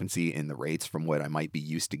discrepancy in the rates from what I might be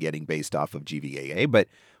used to getting based off of GVGA, but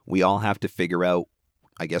we all have to figure out,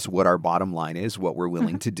 I guess, what our bottom line is, what we're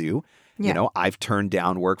willing to do. Yeah. You know, I've turned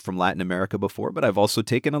down work from Latin America before, but I've also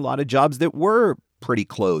taken a lot of jobs that were pretty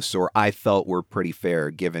close or I felt were pretty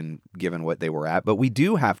fair given what they were at. But we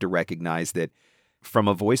do have to recognize that from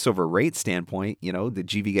a voiceover rate standpoint, you know, the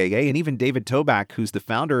GVGA and even David Toback, who's the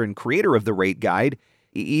founder and creator of the rate guide,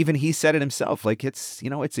 even he said it himself, like it's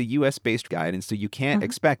a US-based guide. And so you can't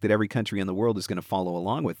expect that every country in the world is going to follow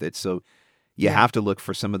along with it. So you have to look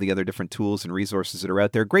for some of the other different tools and resources that are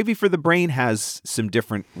out there. Gravy for the Brain has some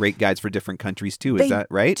different rate guides for different countries too. Is that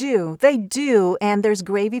right? They do. And there's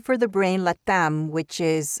Gravy for the Brain Latam, which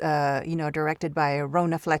is, directed by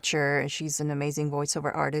Rona Fletcher. She's an amazing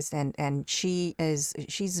voiceover artist. And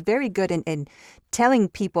she's very good in telling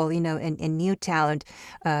people, and new talent,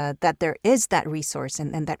 that there is that resource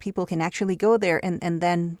and that people can actually go there and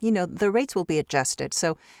then, the rates will be adjusted.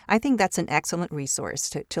 So I think that's an excellent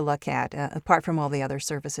resource to look at, apart from all the other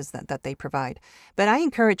services that they provide. But I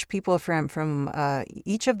encourage people from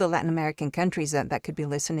each of the Latin American countries that could be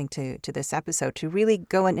listening to this episode to really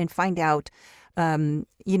go in and find out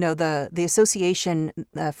the association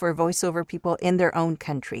for voiceover people in their own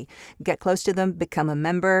country. Get close to them, become a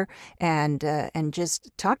member, and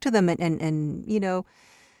just talk to them and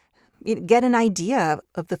get an idea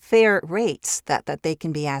of the fair rates that they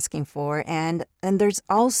can be asking for. And there's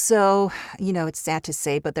also, it's sad to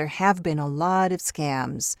say, but there have been a lot of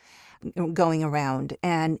scams going around.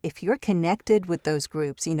 And if you're connected with those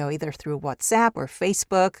groups, either through WhatsApp or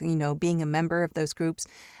Facebook, being a member of those groups,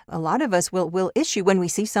 a lot of us will issue when we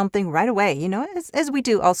see something right away, as we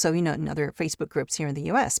do also, in other Facebook groups here in the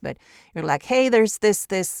U.S. But you're like, hey, there's this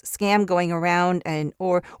scam going around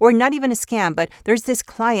or not even a scam, but there's this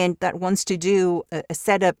client that wants to do a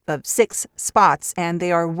setup of 6 spots and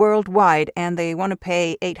they are worldwide and they want to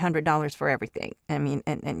pay $800 for everything. I mean,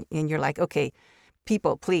 and you're like, okay,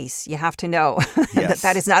 people, please, you have to know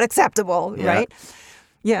that is not acceptable, right?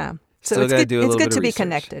 Yeah. So it's good to be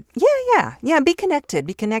connected. Yeah. Be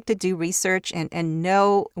connected, do research and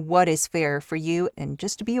know what is fair for you and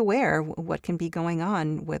just to be aware what can be going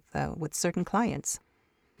on with certain clients.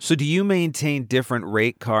 So do you maintain different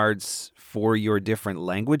rate cards for your different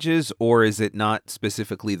languages, or is it not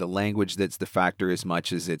specifically the language that's the factor as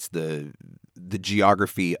much as it's the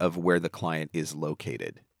geography of where the client is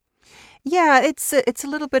located? Yeah, it's a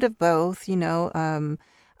little bit of both,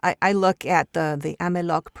 I look at the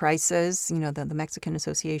AMELOC prices, the Mexican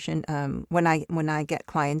Association, when I get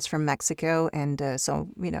clients from Mexico. And so,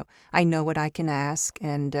 I know what I can ask.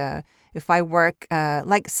 And if I work,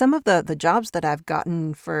 like some of the jobs that I've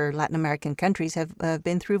gotten for Latin American countries have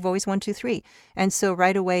been through Voice 123. And so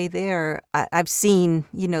right away there, I've seen,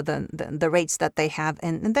 the rates that they have.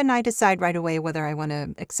 And then I decide right away whether I want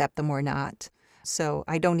to accept them or not. So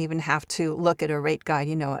I don't even have to look at a rate guide.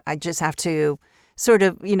 I just have to sort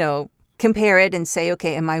of, compare it and say,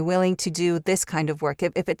 okay, am I willing to do this kind of work?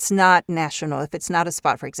 If it's not national, if it's not a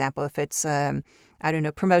spot, for example, if it's,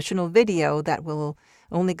 promotional video that will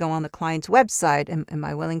only go on the client's website, am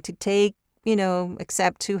I willing to take,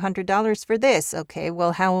 accept $200 for this? Okay,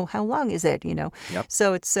 well, how long is it, Yep.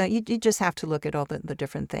 So it's, you just have to look at all the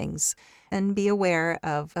different things and be aware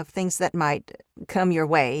of things that might come your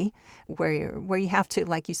way where you have to,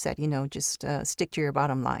 like you said, just stick to your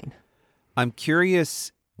bottom line. I'm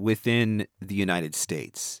curious, within the United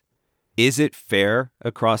States, is it fair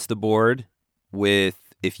across the board with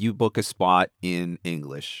if you book a spot in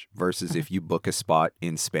English versus if you book a spot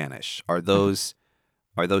in Spanish? Are those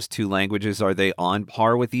two languages, are they on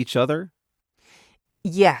par with each other?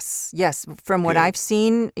 Yes. From what I've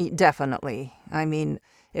seen, definitely. I mean,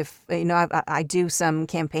 if, I do some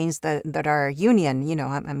campaigns that are union,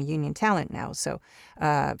 I'm a union talent now. So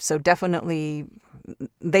definitely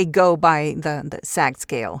they go by the SAG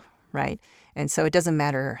scale, right? And so it doesn't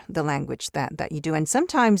matter the language that you do. And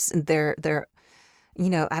sometimes they're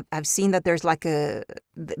I've seen that there's like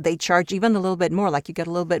they charge even a little bit more, like you get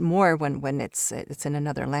a little bit more when it's in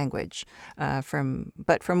another language. But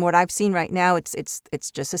from what I've seen right now, it's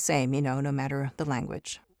just the same, no matter the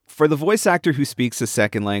language. For the voice actor who speaks a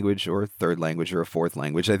second language or a third language or a fourth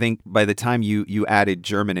language, I think by the time you added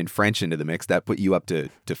German and French into the mix, that put you up to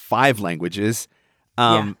 5 languages.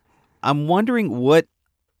 I'm wondering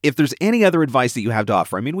if there's any other advice that you have to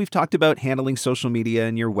offer. I mean, we've talked about handling social media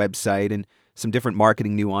and your website and some different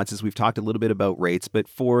marketing nuances. We've talked a little bit about rates, but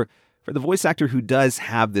for the voice actor who does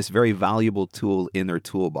have this very valuable tool in their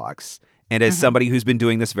toolbox, and as somebody who's been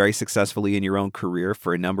doing this very successfully in your own career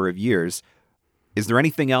for a number of years, is there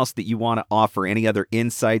anything else that you want to offer? Any other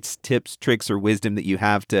insights, tips, tricks, or wisdom that you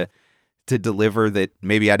have to deliver that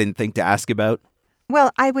maybe I didn't think to ask about?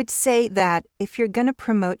 Well, I would say that if you're going to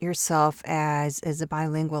promote yourself as a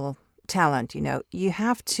bilingual talent, you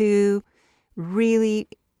have to really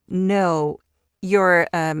know your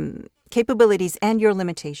capabilities and your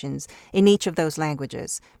limitations in each of those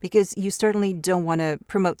languages, because you certainly don't want to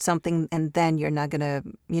promote something and then you're not going to,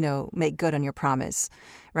 make good on your promise,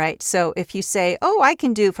 right? So if you say, oh, I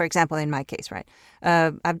can do, for example, in my case, right,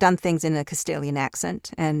 I've done things in a Castilian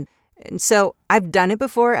accent, and so I've done it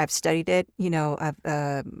before. I've studied it. I've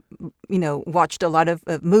watched a lot of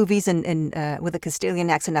movies and with a Castilian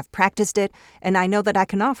accent. I've practiced it, and I know that I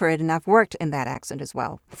can offer it, and I've worked in that accent as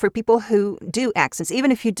well. For people who do accents,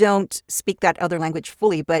 even if you don't speak that other language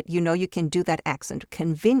fully, but you can do that accent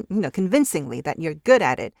convincingly that you're good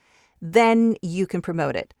at it, then you can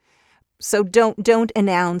promote it. So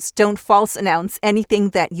don't false announce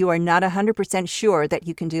anything that you are not 100% sure that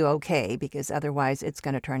you can do okay, because otherwise it's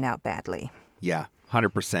going to turn out badly. Yeah,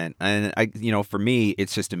 100%. And for me,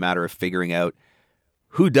 it's just a matter of figuring out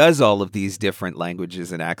who does all of these different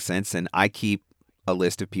languages and accents. And I keep a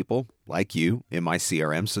list of people like you in my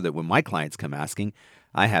CRM so that when my clients come asking,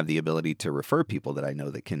 I have the ability to refer people that I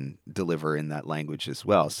know that can deliver in that language as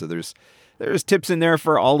well. So there's tips in there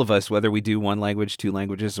for all of us, whether we do 1 language, 2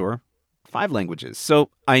 languages, or 5 languages. So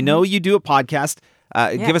I know you do a podcast.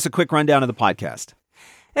 Give us a quick rundown of the podcast.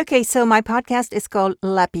 Okay, so my podcast is called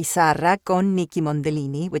La Pizarra con Nikki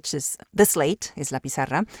Mondellini, which is the slate is La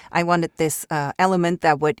Pizarra. I wanted this element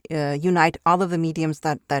that would unite all of the mediums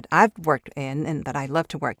that I've worked in and that I love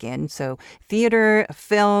to work in. So theater,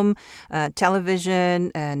 film,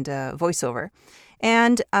 television, and voiceover.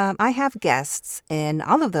 And I have guests in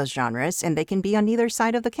all of those genres, and they can be on either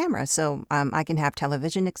side of the camera. So I can have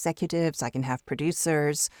television executives, I can have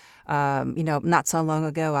producers. Not so long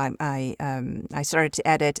ago, I started to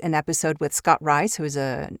edit an episode with Scott Rice, who is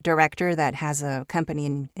a director that has a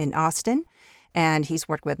company in Austin. And he's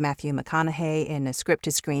worked with Matthew McConaughey in a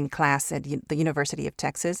script-to-screen class at the University of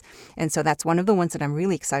Texas. And so that's one of the ones that I'm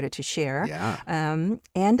really excited to share. Yeah.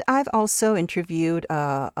 And I've also interviewed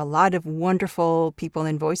a lot of wonderful people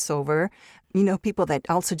in voiceover, people that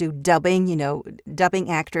also do dubbing. Dubbing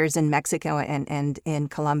actors in Mexico and in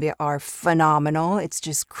Colombia are phenomenal. It's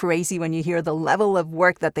just crazy when you hear the level of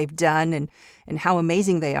work that they've done and how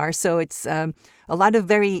amazing they are. So it's a lot of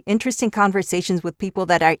very interesting conversations with people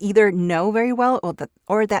that I either know very well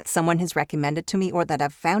or that someone has recommended to me or that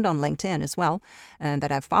I've found on LinkedIn as well and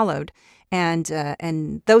that I've followed. And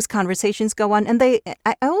those conversations go on. And I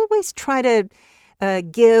always try to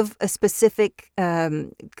give a specific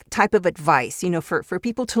type of advice, for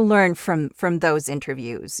people to learn from those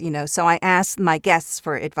interviews, So I ask my guests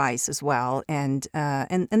for advice as well. And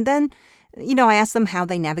then I ask them how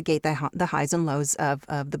they navigate the highs and lows of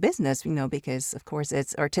the business, because, of course,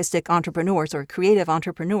 it's artistic entrepreneurs or creative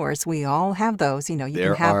entrepreneurs. We all have those,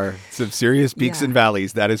 There are some serious peaks and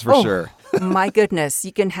valleys, that is for sure. My goodness.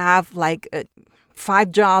 You can have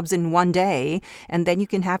 5 jobs in one day, and then you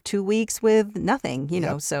can have 2 weeks with nothing,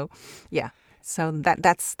 Yep. So, yeah. So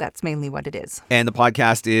that's mainly what it is. And the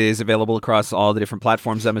podcast is available across all the different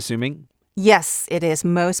platforms, I'm assuming? Yes, it is.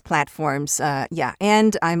 Most platforms.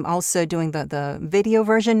 And I'm also doing the video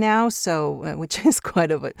version now, so which is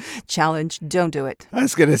quite of a challenge. Don't do it. I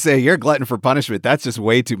was going to say, you're a glutton for punishment. That's just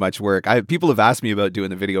way too much work. People have asked me about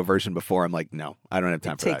doing the video version before. I'm like, no, I don't have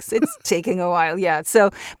time for that. It's taking a while, yeah.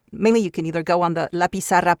 So mainly you can either go on the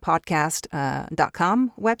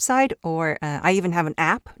lapizarrapodcast.com website, or I even have an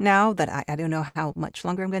app now that I don't know how much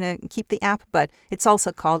longer I'm going to keep the app, but it's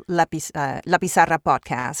also called La Pizarra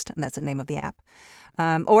Podcast, and that's the name of the app.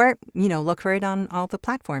 Or, look for it on all the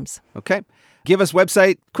platforms. Okay. Give us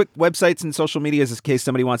quick websites and social medias in case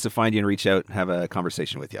somebody wants to find you and reach out and have a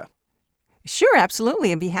conversation with you. Sure,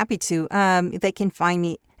 absolutely. I'd be happy to. They can find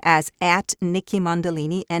me as at Nikki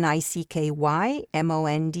Mondellini,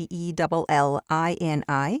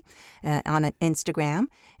 NICKYMONDELLINI, on Instagram.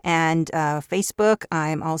 And Facebook,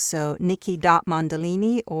 I'm also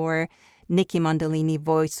Nikki.Mondellini or Nikki Mondellini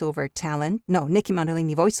Voiceover Talent. No, Nikki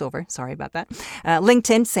Mondellini Voiceover. Sorry about that.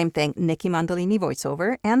 LinkedIn, same thing, Nikki Mondellini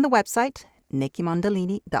Voiceover. And the website,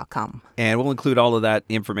 nikkimondolini.com. And we'll include all of that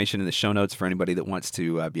information in the show notes for anybody that wants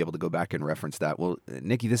to be able to go back and reference that. Well,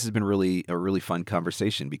 Nikki, this has been a really fun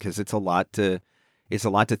conversation because it's a lot to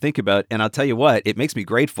think about. And I'll tell you what, it makes me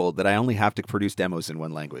grateful that I only have to produce demos in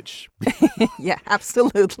one language. Yeah,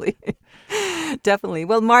 absolutely. Definitely.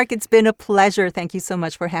 Well, Mark, it's been a pleasure. Thank you so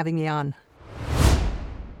much for having me on.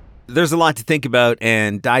 There's a lot to think about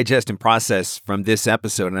and digest and process from this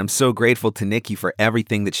episode, and I'm so grateful to Nikki for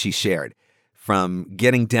everything that she shared. From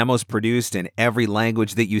getting demos produced in every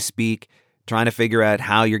language that you speak, trying to figure out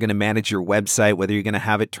how you're going to manage your website, whether you're going to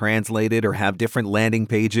have it translated or have different landing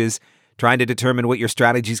pages, trying to determine what your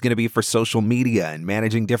strategy is going to be for social media and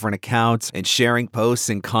managing different accounts and sharing posts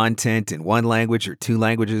and content in one language or two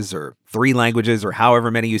languages or three languages or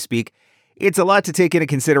however many you speak. It's a lot to take into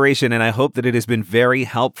consideration, and I hope that it has been very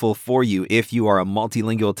helpful for you if you are a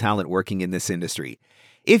multilingual talent working in this industry.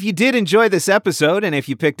 If you did enjoy this episode, and if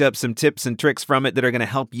you picked up some tips and tricks from it that are going to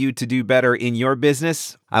help you to do better in your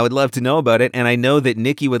business, I would love to know about it, and I know that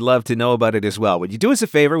Nikki would love to know about it as well. Would you do us a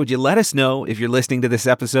favor? Would you let us know if you're listening to this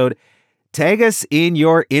episode? Tag us in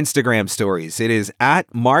your Instagram stories. It is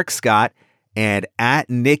at Mark Scott and at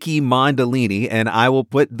Nikki Mondolini, and I will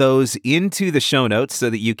put those into the show notes so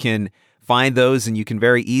that you can find those and you can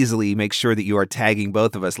very easily make sure that you are tagging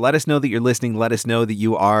both of us. Let us know that you're listening. Let us know that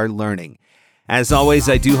you are learning. As always,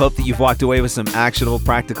 I do hope that you've walked away with some actionable,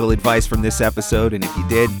 practical advice from this episode. And if you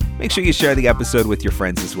did, make sure you share the episode with your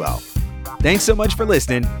friends as well. Thanks so much for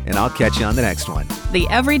listening, and I'll catch you on the next one. The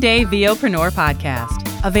Everyday VOpreneur Podcast.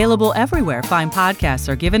 Available everywhere fine podcasts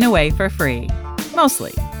are given away for free.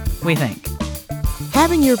 Mostly, we think.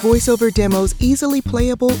 Having your voiceover demos easily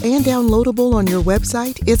playable and downloadable on your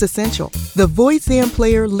website is essential. The VoiceZam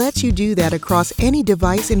player lets you do that across any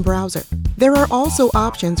device and browser. There are also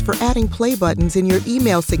options for adding play buttons in your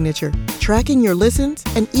email signature, tracking your listens,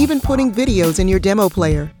 and even putting videos in your demo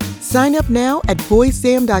player. Sign up now at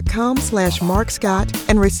voicezam.com/MarkScott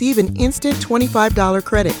and receive an instant $25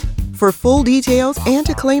 credit. For full details and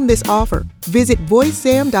to claim this offer, visit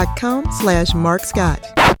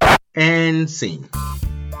voicezam.com/MarkScott. And scene.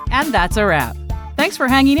 And that's a wrap. Thanks for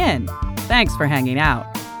hanging in. Thanks for hanging out.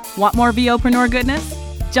 Want more VOpreneur goodness?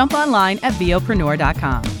 Jump online at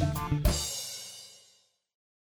VOpreneur.com.